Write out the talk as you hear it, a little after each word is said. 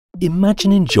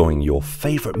Imagine enjoying your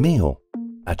favourite meal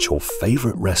at your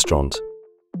favourite restaurant.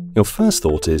 Your first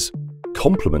thought is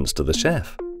compliments to the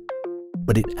chef.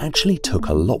 But it actually took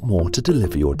a lot more to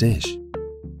deliver your dish.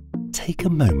 Take a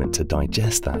moment to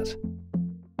digest that.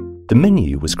 The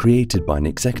menu was created by an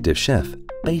executive chef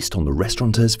based on the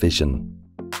restaurateur's vision.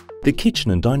 The kitchen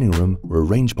and dining room were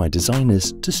arranged by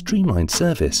designers to streamline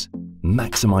service,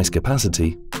 maximise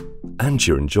capacity, and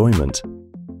your enjoyment.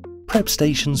 Prep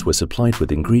stations were supplied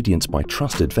with ingredients by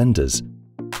trusted vendors,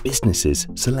 businesses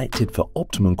selected for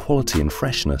optimum quality and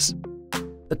freshness.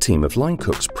 A team of line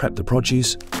cooks prepped the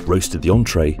produce, roasted the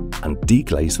entree, and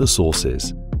deglazed the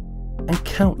sauces. And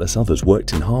countless others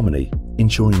worked in harmony,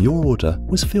 ensuring your order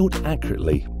was filled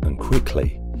accurately and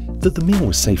quickly, that the meal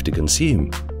was safe to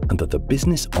consume, and that the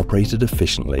business operated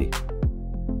efficiently.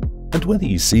 And whether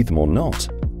you see them or not,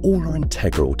 all are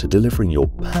integral to delivering your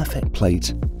perfect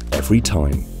plate every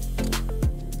time.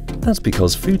 That's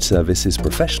because food service is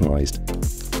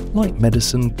professionalized. Like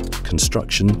medicine,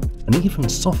 construction, and even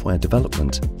software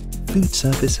development, food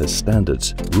service has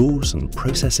standards, rules, and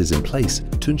processes in place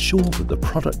to ensure that the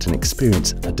product and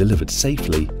experience are delivered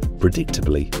safely,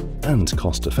 predictably, and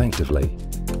cost-effectively.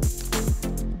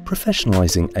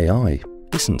 Professionalizing AI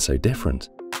isn't so different.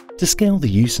 To scale the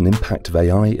use and impact of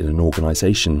AI in an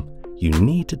organization, you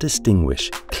need to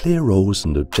distinguish clear roles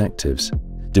and objectives,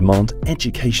 demand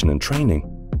education and training,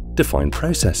 define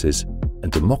processes,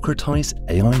 and democratize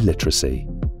AI literacy.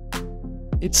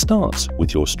 It starts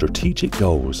with your strategic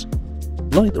goals.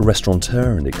 Like the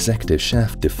restaurateur and executive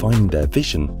chef defining their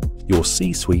vision, your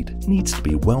C-suite needs to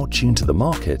be well tuned to the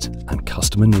market and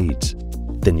customer needs.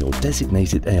 Then your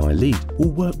designated AI lead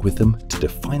will work with them to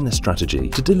define the strategy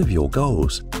to deliver your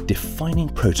goals, defining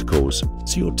protocols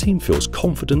so your team feels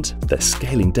confident they're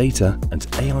scaling data and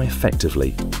AI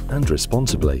effectively and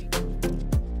responsibly.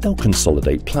 They'll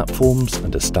consolidate platforms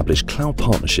and establish cloud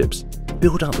partnerships,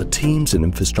 build out the teams and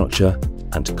infrastructure,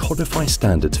 and codify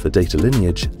standards for data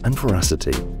lineage and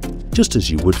veracity, just as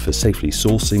you would for safely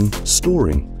sourcing,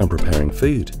 storing, and preparing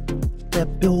food. They'll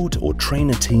build or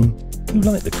train a team who,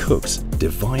 like the cooks,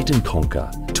 divide and conquer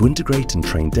to integrate and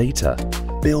train data,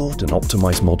 build and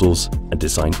optimize models, and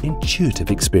design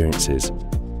intuitive experiences,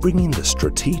 bringing the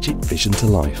strategic vision to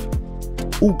life.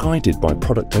 All guided by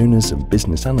product owners and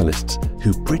business analysts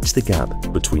who bridge the gap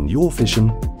between your vision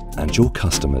and your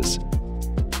customers.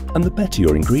 And the better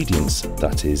your ingredients,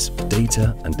 that is,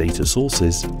 data and data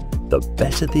sources, the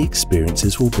better the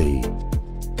experiences will be.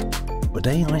 But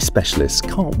AI specialists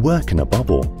can't work in a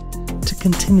bubble. To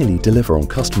continually deliver on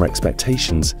customer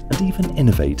expectations and even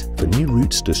innovate for new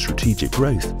routes to strategic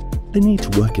growth, they need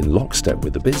to work in lockstep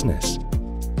with the business.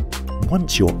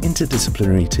 Once your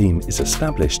interdisciplinary team is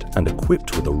established and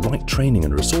equipped with the right training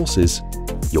and resources,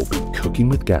 you'll be cooking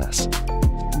with gas.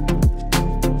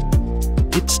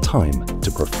 It's time to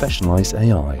professionalize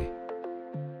AI.